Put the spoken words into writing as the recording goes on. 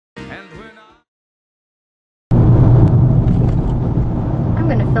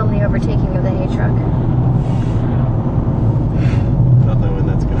film the overtaking of the hay truck. I don't know when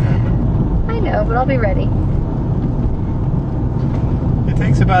that's going to happen. I know, but I'll be ready. It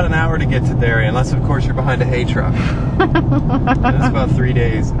takes about an hour to get to Derry, unless of course you're behind a hay truck. And it's about 3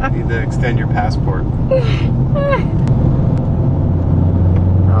 days. You need to extend your passport.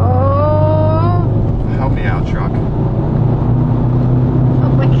 Oh. Help me out, truck. Oh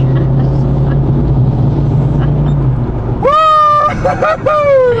my gosh.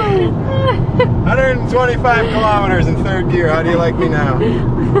 125 kilometers in third gear. How do you like me now?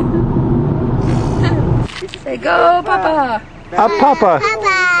 Say go, Papa. Papa.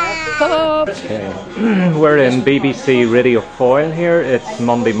 Okay. We're in BBC Radio Foyle here. It's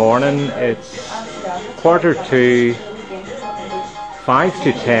Monday morning. It's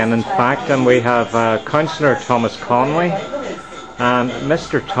 9:45 in fact, and we have Councillor Thomas Conway and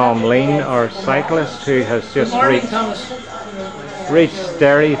Mr. Tom Lean, our cyclist, who has just reached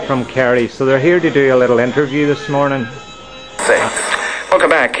Derry from Kerry. So they're here to do a little interview this morning. Welcome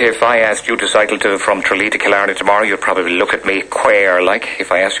back. If I asked you to cycle from Tralee to Killarney tomorrow, you'd probably look at me queer like.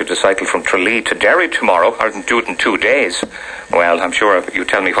 If I asked you to cycle from Tralee to Derry tomorrow, I can do it in 2 days. Well, I'm sure you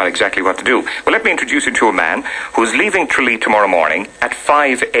tell me exactly what to do. Well, let me introduce you to a man who's leaving Tralee tomorrow morning at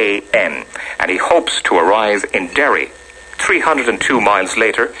 5 a.m. and he hopes to arrive in Derry 302 miles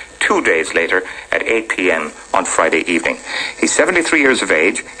later, 2 days later, at 8 p.m. on Friday evening. He's 73 years of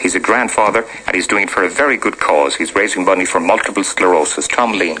age, he's a grandfather, and he's doing it for a very good cause. He's raising money for multiple sclerosis.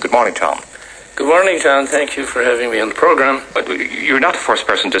 Tom Lean. Good morning, Tom. Good morning, John. Thank you for having me on the programme. You're not the first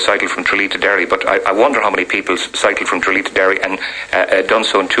person to cycle from Tralee to Derry, but I wonder how many people cycled from Tralee to Derry and done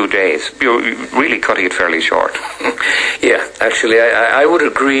so in 2 days. You're really cutting it fairly short. Yeah, actually, I would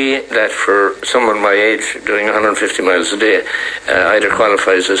agree that for someone my age, doing 150 miles a day, either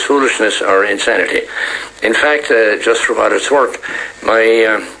qualifies as foolishness or insanity. In fact, just for what it's worth,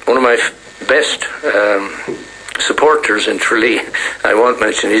 one of my best supporters in Tralee, I won't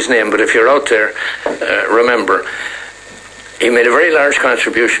mention his name, but if you're out there, remember, he made a very large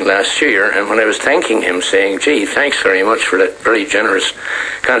contribution last year, and when I was thanking him, saying, gee, thanks very much for that very generous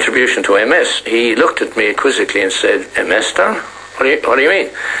contribution to MS, he looked at me quizzically and said, MS, Don? What do you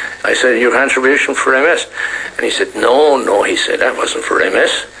mean? I said, your contribution for MS? And he said, no, he said, that wasn't for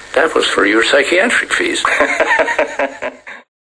MS. That was for your psychiatric fees.